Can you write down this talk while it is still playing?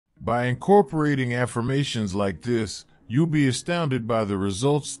By incorporating affirmations like this, you'll be astounded by the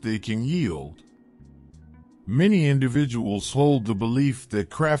results they can yield. Many individuals hold the belief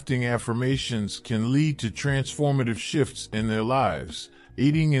that crafting affirmations can lead to transformative shifts in their lives,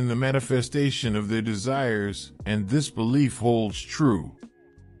 aiding in the manifestation of their desires, and this belief holds true.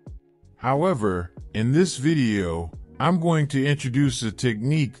 However, in this video, I'm going to introduce a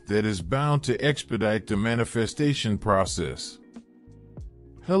technique that is bound to expedite the manifestation process.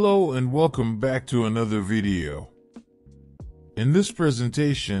 Hello and welcome back to another video. In this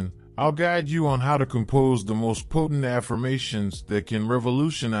presentation, I'll guide you on how to compose the most potent affirmations that can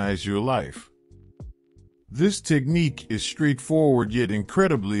revolutionize your life. This technique is straightforward yet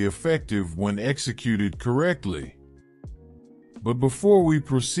incredibly effective when executed correctly. But before we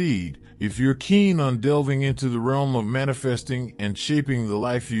proceed, if you're keen on delving into the realm of manifesting and shaping the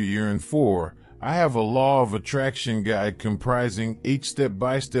life you yearn for, I have a law of attraction guide comprising 8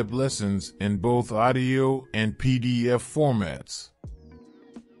 step-by-step lessons in both audio and PDF formats.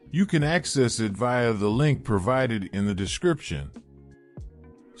 You can access it via the link provided in the description.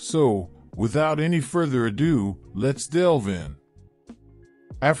 So, without any further ado, let's delve in.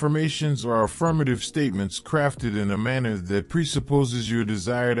 Affirmations are affirmative statements crafted in a manner that presupposes your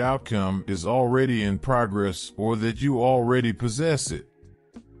desired outcome is already in progress or that you already possess it.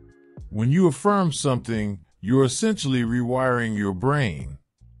 When you affirm something, you're essentially rewiring your brain.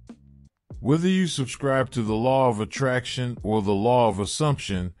 Whether you subscribe to the law of attraction or the law of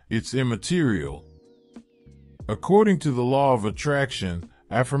assumption, it's immaterial. According to the law of attraction,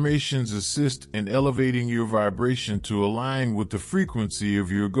 affirmations assist in elevating your vibration to align with the frequency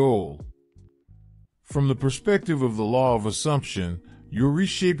of your goal. From the perspective of the law of assumption, you're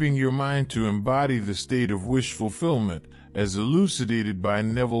reshaping your mind to embody the state of wish fulfillment, as elucidated by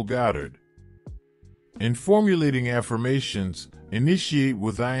Neville Goddard. In formulating affirmations, initiate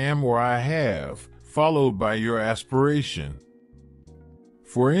with I am or I have, followed by your aspiration.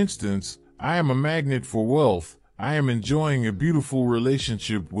 For instance, I am a magnet for wealth, I am enjoying a beautiful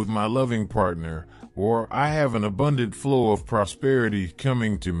relationship with my loving partner, or I have an abundant flow of prosperity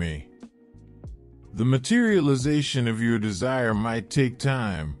coming to me. The materialization of your desire might take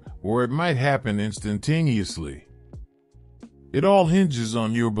time, or it might happen instantaneously. It all hinges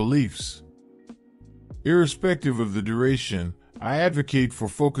on your beliefs. Irrespective of the duration, I advocate for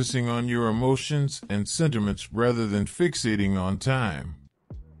focusing on your emotions and sentiments rather than fixating on time.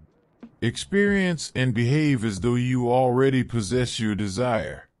 Experience and behave as though you already possess your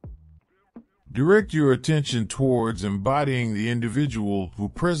desire. Direct your attention towards embodying the individual who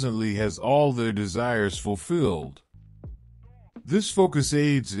presently has all their desires fulfilled. This focus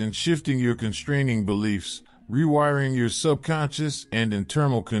aids in shifting your constraining beliefs, rewiring your subconscious and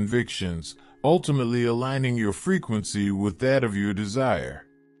internal convictions, ultimately aligning your frequency with that of your desire.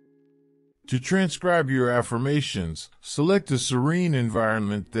 To transcribe your affirmations, select a serene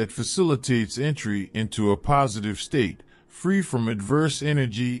environment that facilitates entry into a positive state, free from adverse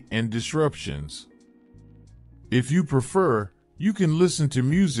energy and disruptions. If you prefer, you can listen to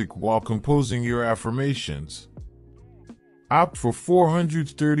music while composing your affirmations. Opt for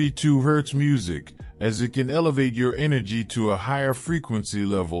 432 Hz music, as it can elevate your energy to a higher frequency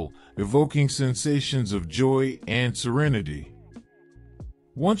level, evoking sensations of joy and serenity.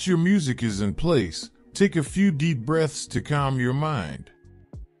 Once your music is in place, take a few deep breaths to calm your mind.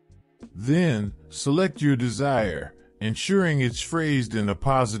 Then, select your desire, ensuring it's phrased in a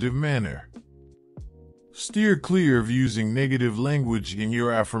positive manner. Steer clear of using negative language in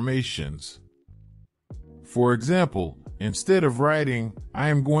your affirmations. For example, instead of writing, I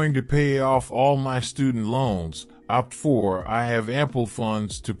am going to pay off all my student loans, opt for I have ample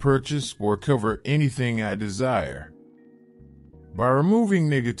funds to purchase or cover anything I desire. By removing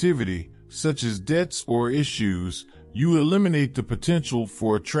negativity, such as debts or issues, you eliminate the potential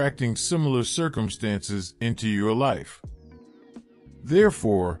for attracting similar circumstances into your life.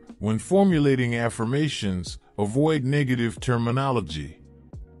 Therefore, when formulating affirmations, avoid negative terminology.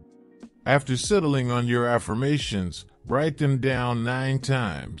 After settling on your affirmations, write them down 9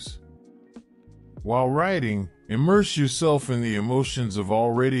 times. While writing, immerse yourself in the emotions of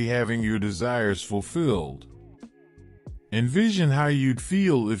already having your desires fulfilled. Envision how you'd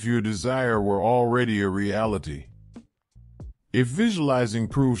feel if your desire were already a reality. If visualizing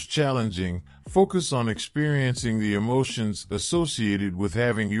proves challenging, focus on experiencing the emotions associated with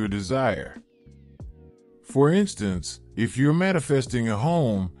having your desire. For instance, if you're manifesting a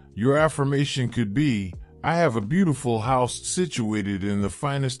home, your affirmation could be, I have a beautiful house situated in the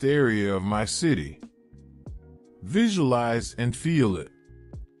finest area of my city. Visualize and feel it.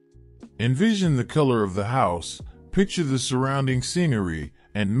 Envision the color of the house, picture the surrounding scenery,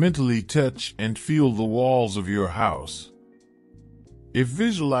 and mentally touch and feel the walls of your house. If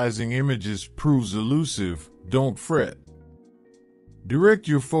visualizing images proves elusive, don't fret. Direct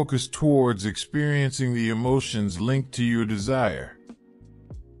your focus towards experiencing the emotions linked to your desire.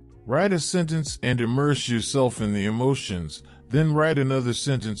 Write a sentence and immerse yourself in the emotions, then write another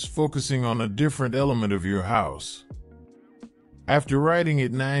sentence focusing on a different element of your house. After writing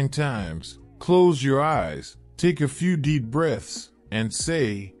it 9 times, close your eyes, take a few deep breaths, and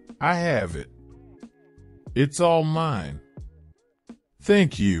say, "I have it. It's all mine.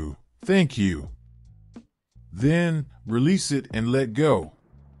 Thank you, thank you." Then, release it and let go.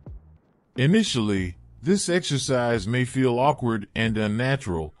 Initially, this exercise may feel awkward and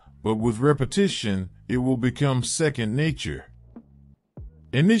unnatural, but with repetition, it will become second nature.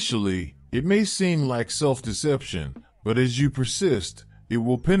 Initially, it may seem like self-deception, but as you persist, it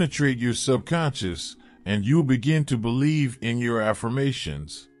will penetrate your subconscious, and you'll begin to believe in your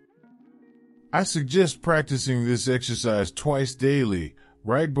affirmations. I suggest practicing this exercise twice daily,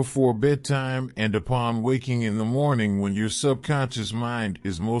 right before bedtime and upon waking in the morning when your subconscious mind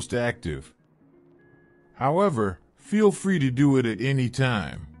is most active. However, feel free to do it at any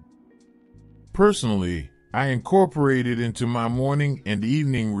time. Personally, I incorporate it into my morning and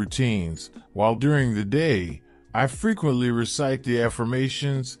evening routines, while during the day, I frequently recite the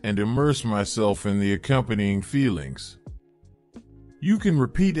affirmations and immerse myself in the accompanying feelings. You can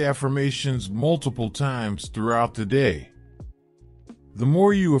repeat affirmations multiple times throughout the day. The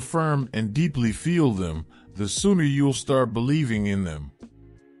more you affirm and deeply feel them, the sooner you'll start believing in them.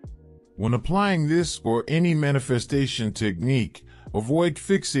 When applying this or any manifestation technique, avoid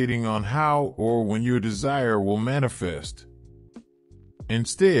fixating on how or when your desire will manifest.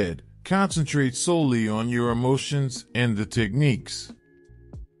 Instead, concentrate solely on your emotions and the techniques.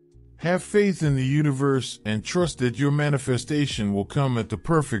 Have faith in the universe and trust that your manifestation will come at the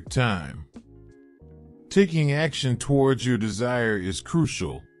perfect time. Taking action towards your desire is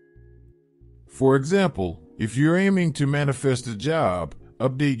crucial. For example, if you're aiming to manifest a job,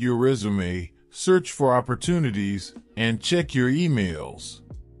 update your resume, search for opportunities, and check your emails.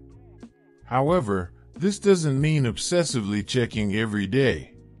 However, this doesn't mean obsessively checking every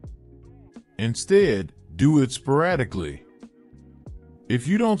day. Instead, do it sporadically. If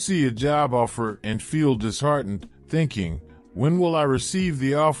you don't see a job offer and feel disheartened, thinking, "When will I receive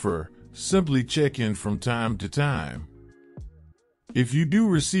the offer?" simply check in from time to time. If you do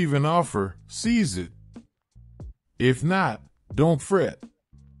receive an offer, seize it. If not, don't fret.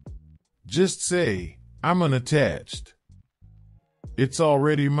 Just say, "I'm unattached. It's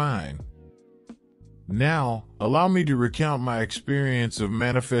already mine." Now, allow me to recount my experience of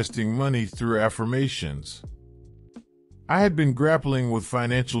manifesting money through affirmations. I had been grappling with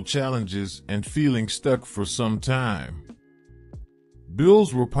financial challenges and feeling stuck for some time.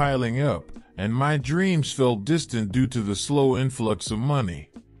 Bills were piling up, and my dreams felt distant due to the slow influx of money.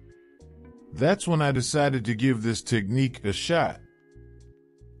 That's when I decided to give this technique a shot.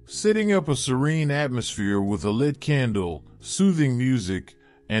 Setting up a serene atmosphere with a lit candle, soothing music,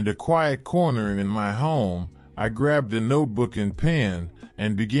 and a quiet corner in my home, I grabbed a notebook and pen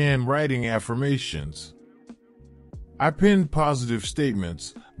and began writing affirmations. I penned positive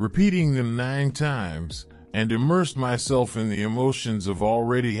statements, repeating them 9 times, and immersed myself in the emotions of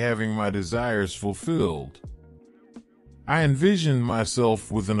already having my desires fulfilled. I envisioned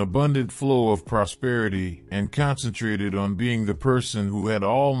myself with an abundant flow of prosperity and concentrated on being the person who had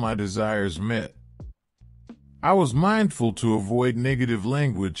all my desires met. I was mindful to avoid negative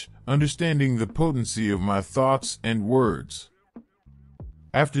language, understanding the potency of my thoughts and words.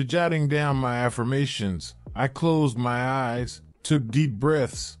 After jotting down my affirmations, I closed my eyes, took deep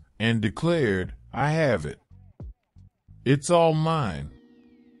breaths, and declared, "I have it. It's all mine.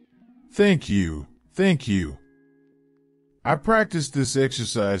 Thank you, thank you." I practiced this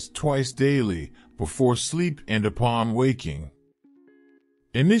exercise twice daily, before sleep and upon waking.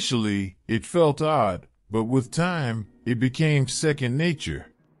 Initially, it felt odd, but with time, it became second nature.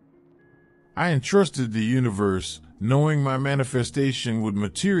 I entrusted the universe, knowing my manifestation would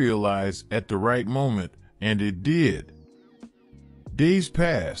materialize at the right moment, and it did. Days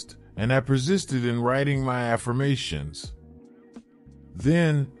passed, and I persisted in writing my affirmations.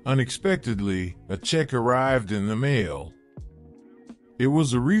 Then, unexpectedly, a check arrived in the mail. It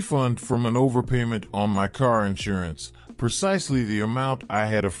was a refund from an overpayment on my car insurance, precisely the amount I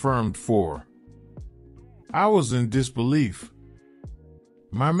had affirmed for. I was in disbelief.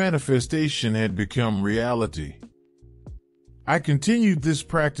 My manifestation had become reality. I continued this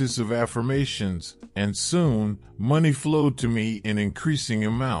practice of affirmations, and soon, money flowed to me in increasing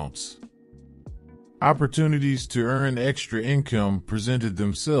amounts. Opportunities to earn extra income presented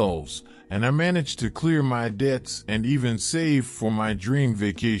themselves, and I managed to clear my debts and even save for my dream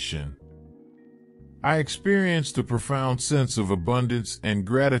vacation. I experienced a profound sense of abundance and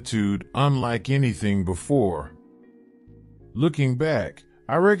gratitude unlike anything before. Looking back,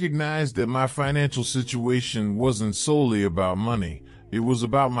 I recognized that my financial situation wasn't solely about money. It was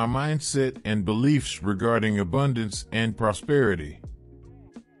about my mindset and beliefs regarding abundance and prosperity.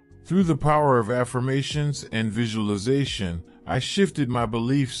 Through the power of affirmations and visualization, I shifted my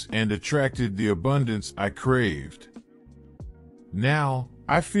beliefs and attracted the abundance I craved. Now,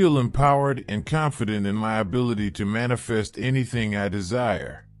 I feel empowered and confident in my ability to manifest anything I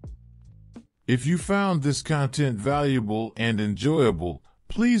desire. If you found this content valuable and enjoyable,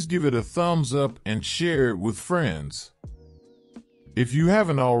 please give it a thumbs up and share it with friends. If you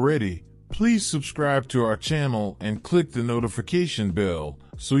haven't already, please subscribe to our channel and click the notification bell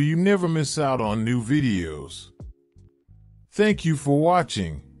so you never miss out on new videos. Thank you for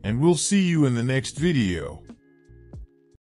watching, and we'll see you in the next video.